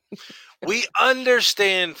 We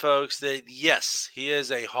understand, folks, that yes, he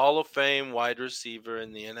is a Hall of Fame wide receiver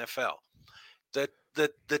in the NFL.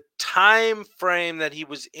 The time frame that he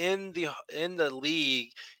was in the league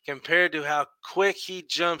compared to how quick he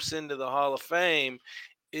jumps into the Hall of Fame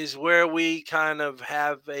is where we kind of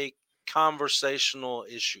have a conversational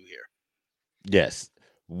issue here. Yes.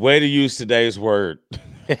 Way to use today's word.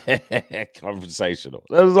 Conversational.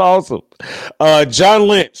 That was awesome. John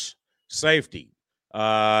Lynch, safety.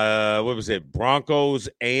 What was it? Broncos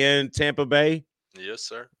and Tampa Bay? Yes,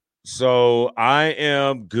 sir. So I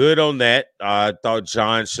am good on that. I thought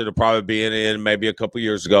John should have probably been in maybe a couple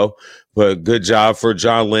years ago, but good job for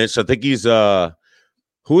John Lynch. I think he's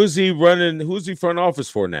who is he running? Who's he front office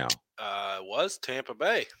for now? It was Tampa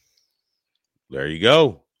Bay. There you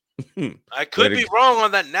go. I could be wrong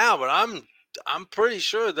on that now, but I'm pretty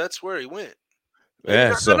sure that's where he went.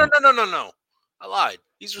 Yeah. No. I lied.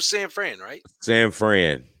 He's with San Fran, right? San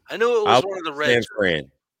Fran. I knew it was one of the Reds. San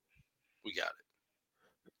Fran. We got it.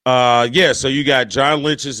 Yeah, so you got John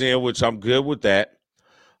Lynch is in, which I'm good with that.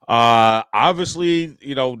 Obviously,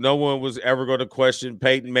 no one was ever going to question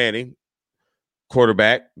Peyton Manning,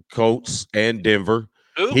 quarterback, Colts, and Denver.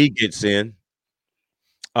 Who? He gets in.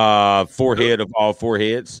 Forehead of all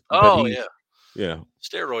foreheads. Oh, yeah. Yeah.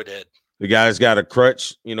 Steroid head. The guy's got a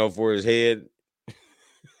crutch, for his head.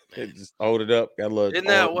 Just hold it up. Got a little. Isn't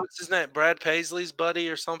that, what's his name? Brad Paisley's buddy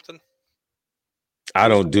or something? I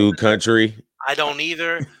don't do country. I don't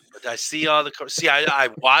either. But I see all the I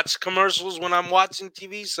watch commercials when I'm watching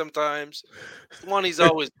TV sometimes. The one he's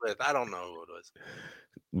always with. I don't know who it was.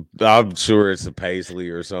 I'm sure it's a Paisley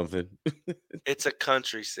or something. It's a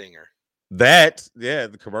country singer.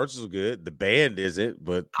 The commercials are good. The band isn't,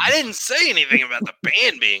 but I didn't say anything about the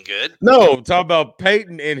band being good. No, I'm talking about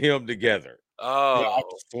Peyton and him together. Oh,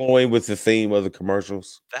 flowing with the theme of the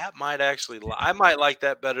commercials. That might actually, I might like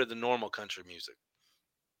that better than normal country music.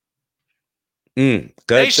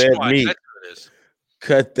 Cut that meat. That's what it is.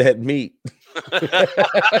 Cut that meat.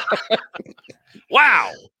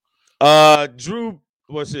 Wow. Drew,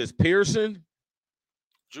 what's this? Pearson?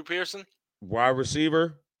 Drew Pearson? Wide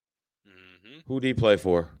receiver. Mm-hmm. Who did he play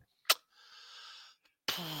for?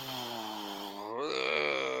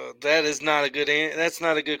 That is not a good answer. That's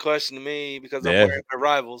not a good question to me because I'm wearing my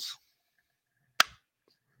rivals.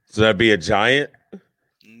 So that'd be a Giant?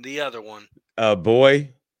 The other one. A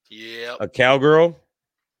boy? Yeah. A cowgirl?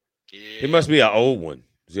 Yeah. He must be an old one.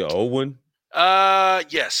 Is he an old one?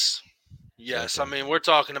 Yes. Yes. Okay. I mean, we're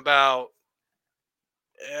talking about,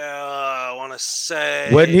 I want to say.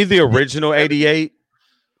 Wasn't he the original 88?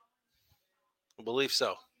 I believe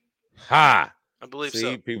so. Ha! I believe so.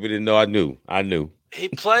 So. People didn't know. I knew. He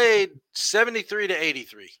played 73 to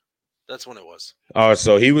 83. That's when it was. Oh,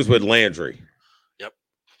 so he was with Landry. Yep.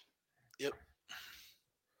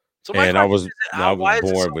 So and I was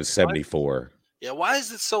born with 74. Yeah, why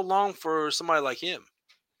is it so long for somebody like him?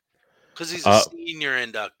 Because he's a senior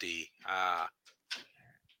inductee.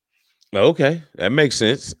 Okay, that makes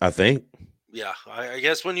sense, I think. Yeah, I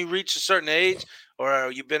guess when you reach a certain age or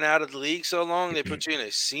you've been out of the league so long, they put you in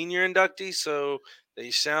a senior inductee, so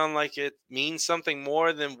they sound like it means something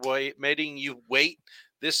more than making you wait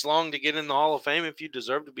this long to get in the Hall of Fame if you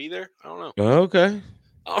deserve to be there. I don't know. Okay.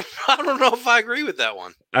 I don't know if I agree with that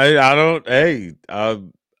one. I don't. Hey,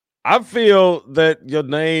 I feel that your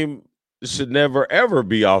name should never ever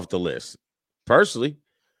be off the list. Personally,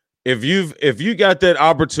 if you got that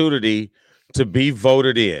opportunity to be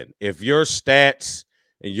voted in, if your stats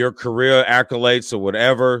and your career accolades or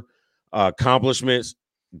whatever accomplishments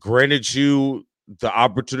granted you the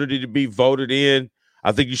opportunity to be voted in,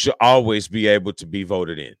 I think you should always be able to be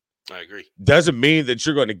voted in. I agree. Doesn't mean that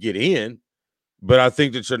you're going to get in, but I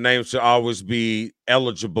think that your name should always be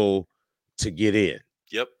eligible to get in.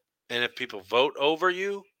 Yep. And if people vote over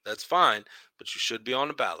you, that's fine, but you should be on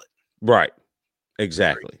the ballot. Right.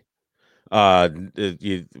 Exactly.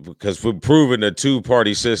 Because we're proving the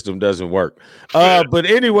two-party system doesn't work. But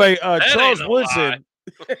anyway, Charles Woodson.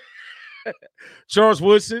 Charles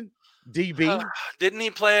Woodson, DB. Didn't he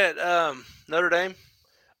play at Notre Dame?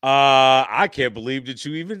 I can't believe that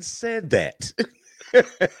you even said that.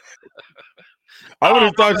 I would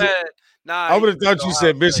have thought you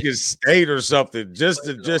said Michigan State or something, just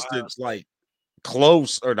to like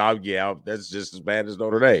close or not. Yeah, that's just as bad as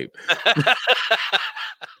Notre Dame.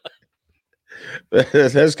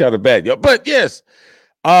 That's kind of bad, but yes,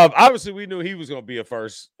 obviously we knew he was going to be a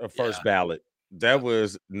first ballot. That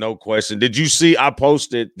was no question. Did you see? I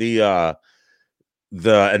posted the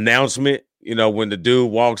announcement. When the dude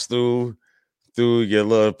walks through through your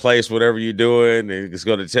little place, whatever you're doing, and it's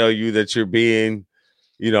going to tell you that you're being,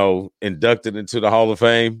 inducted into the Hall of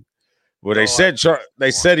Fame. Well, they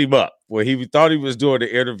set him up where he thought he was doing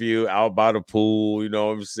the interview out by the pool. You know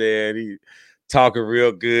what I'm saying? He talking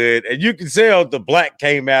real good, and you can tell the black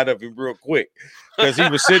came out of him real quick because he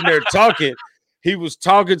was sitting there talking. He was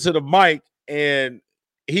talking to the mic, and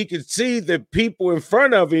he could see that people in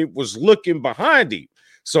front of him was looking behind him.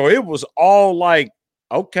 So it was all like,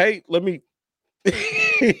 okay, let me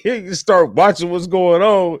start watching what's going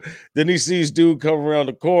on. Then he sees dude come around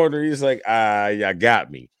the corner. He's like, y'all got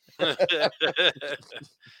me.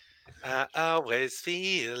 I always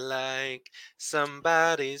feel like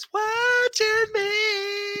somebody's watching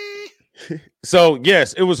me. So,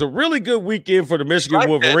 yes, it was a really good weekend for the Michigan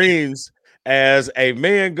Wolverines as a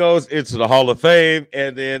man goes into the Hall of Fame,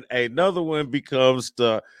 and then another one becomes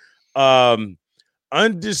the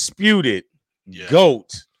undisputed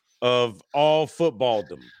GOAT of all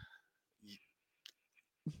footballdom.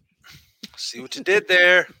 See what you did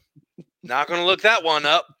there. Not going to look that one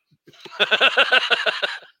up.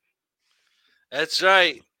 That's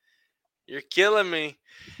right. You're killing me.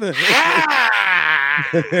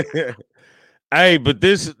 Hey, but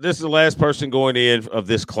this is the last person going in of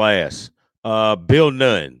this class. Bill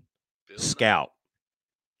Nunn, scout.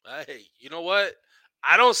 Hey, you know what?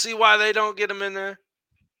 I don't see why they don't get him in there.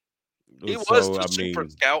 He was the super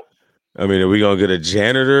scout. I mean, are we going to get a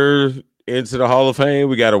janitor into the Hall of Fame?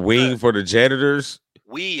 We got a wing for the janitors.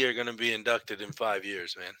 We are going to be inducted in 5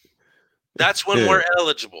 years, man. That's when we're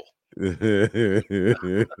eligible.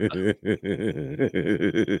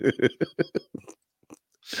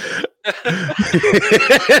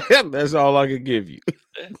 That's all I can give you.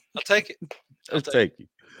 I'll take it. I'll take you.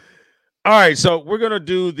 All right, so we're going to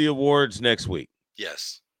do the awards next week.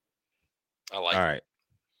 Yes. I like it. All right.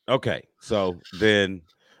 Okay, so then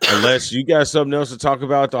unless you got something else to talk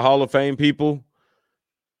about the Hall of Fame people,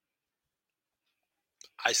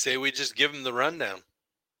 I say we just give them the rundown.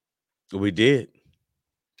 We did.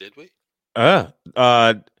 Did we? Alan.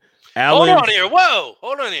 Hold on here. Whoa.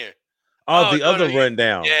 Hold on here. Oh, the other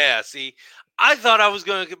rundown. Yeah, see, I thought I was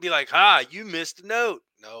going to be like, you missed a note.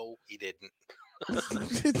 No, he didn't.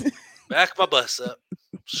 Back my bus up.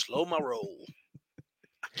 Slow my roll.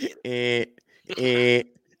 I can't.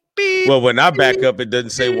 Well, when I back up, it doesn't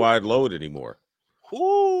say wide load anymore.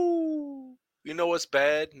 Ooh. You know what's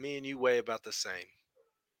bad? Me and you weigh about the same.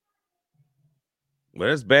 Well,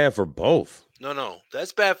 that's bad for both. No.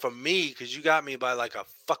 That's bad for me because you got me by like a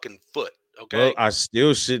fucking foot. Okay. Well, I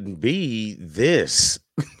still shouldn't be this.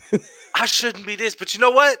 I shouldn't be this. But you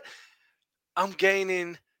know what? I'm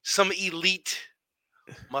gaining some elite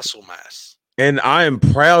muscle mass. And I am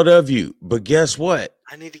proud of you. But guess what?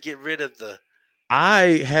 I need to get rid of the.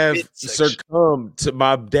 I have succumbed to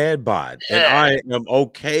my dad bod, and I am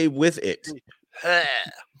okay with it.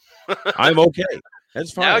 I'm okay.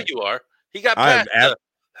 That's fine. Now you are. He got past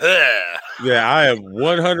yeah, I am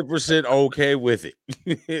 100% okay with it.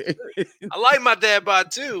 I like my dad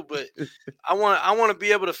bod too, but I want to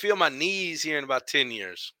be able to feel my knees here in about 10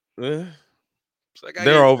 years. They're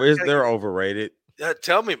overrated.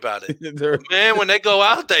 Tell me about it. Man, when they go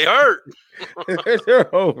out, they hurt. They're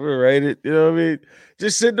overrated. You know what I mean?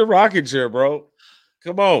 Just sit in the rocking chair, bro.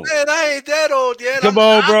 Come on. Man, I ain't that old yet. Come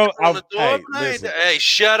on, bro. Hey,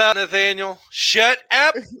 shut up, Nathaniel. Shut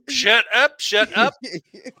up. Shut up.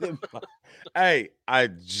 Hey, I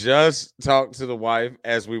just talked to the wife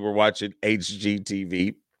as we were watching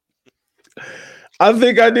HGTV. I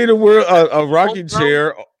think I need a rocking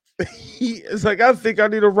chair. It's like, I think I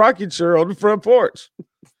need a rocking chair on the front porch.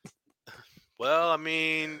 Well, I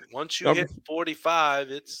mean, once you hit 45,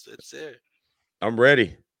 it's there. I'm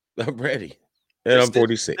ready. And I'm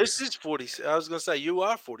 46. This is 46. I was going to say, you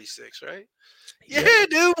are 46, right? Yeah,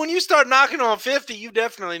 dude. When you start knocking on 50, you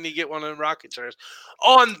definitely need to get one of them rocket chairs.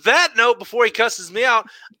 On that note, before he cusses me out,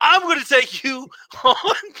 I'm going to take you on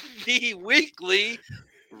the weekly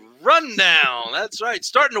rundown. That's right.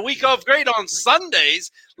 Starting the week off great on Sundays,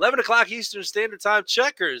 11 o'clock Eastern Standard Time.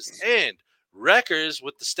 Checkers and Wreckers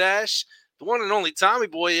with the stash. The one and only Tommy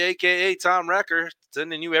Boy, a.k.a. Tom Wrecker,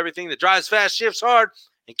 sending you everything that drives fast, shifts hard,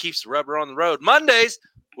 and keeps the rubber on the road. Mondays.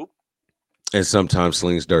 And sometimes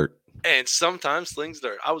slings dirt. I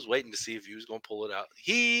was waiting to see if he was going to pull it out.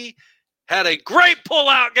 He had a great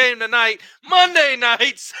pull-out game tonight. Monday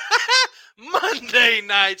nights.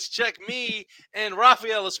 Check me and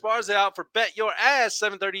Rafael Esparza out for Bet Your Ass,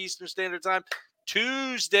 7:30 Eastern Standard Time.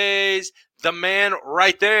 Tuesdays, the man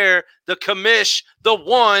right there, the commish, the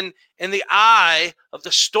one in the eye of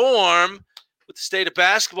the storm with the state of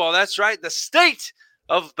basketball. That's right, the state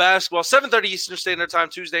of basketball, 7:30 Eastern Standard Time,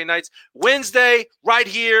 Tuesday nights. Wednesday, right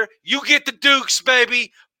here, you get the Dukes,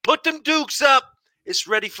 baby. Put them Dukes up. It's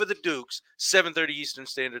ready for the Dukes, 7:30 Eastern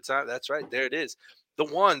Standard Time. That's right, there it is. The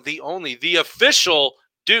one, the only, the official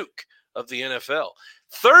Duke of the NFL.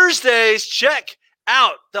 Thursdays, check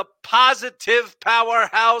out the positive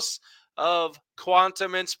powerhouse of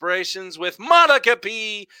Quantum Inspirations with Monica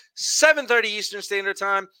P, 7:30 Eastern Standard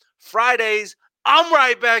Time. Fridays, I'm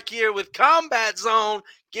right back here with Combat Zone,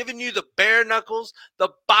 giving you the bare knuckles, the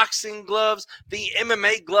boxing gloves, the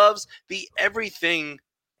MMA gloves, the everything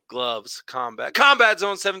gloves. Combat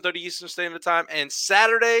Zone, 7:30 Eastern Standard Time. And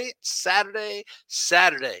Saturday,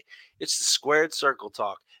 it's the Squared Circle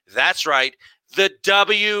Talk. That's right, the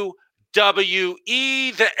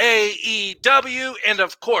WWE, the AEW, and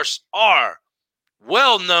of course, our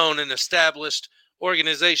well-known and established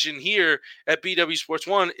organization here at BW Sports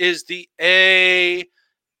One is the AWF.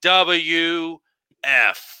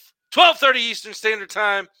 12:30 Eastern Standard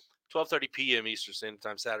Time, 12:30 p.m. Eastern Standard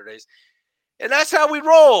Time Saturdays. And that's how we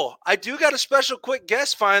roll. I do got a special quick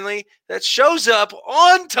guest finally that shows up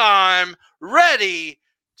on time, ready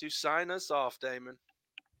to sign us off, Damon.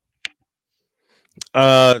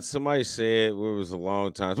 Somebody said it was a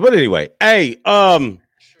long time. But anyway, hey, I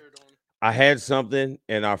had something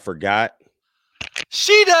and I forgot.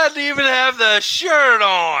 She doesn't even have the shirt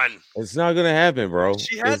on. It's not gonna happen, bro.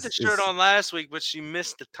 She had the shirt on last week, but she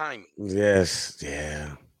missed the timing. Yes,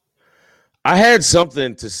 yeah. I had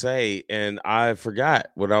something to say and I forgot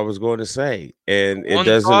what I was going to say, and it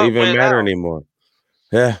doesn't even matter anymore.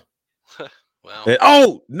 Yeah. Well. And,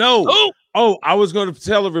 oh no! Oh, I was going to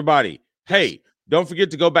tell everybody. Hey, don't forget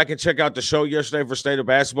to go back and check out the show yesterday for State of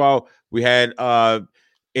Basketball. We had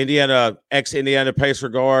ex-Indiana Pacer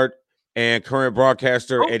guard and current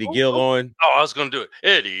broadcaster Eddie Gill on. Oh, I was going to do it.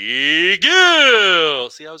 Eddie Gill.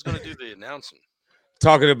 See, I was going to do the announcement.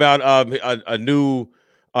 Talking about a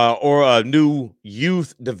new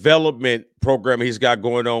youth development program he's got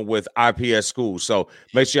going on with IPS schools. So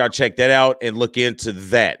make sure y'all check that out and look into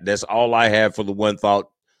that. That's all I have for the One Thought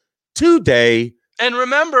today. And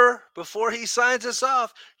remember, before he signs us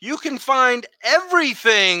off, you can find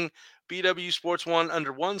everything BW Sports One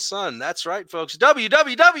under one sun. That's right, folks.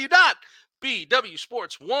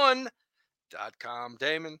 www.bwsports1.com.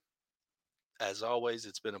 Damon, as always,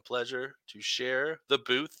 it's been a pleasure to share the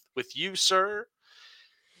booth with you, sir.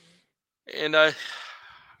 And I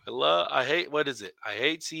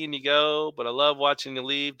hate seeing you go, but I love watching you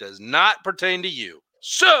leave. Does not pertain to you.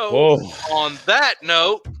 So, on that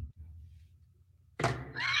note,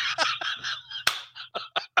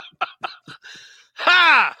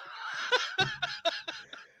 ha!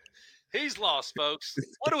 He's lost, folks.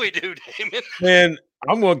 What do we do, Damon? Man,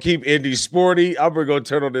 I'm going to keep Indy sporty. I'm going to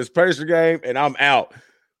turn on this Pacer game, and I'm out.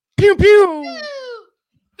 Pew, pew.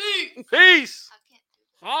 Peace.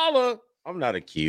 Holla. I'm not a cute.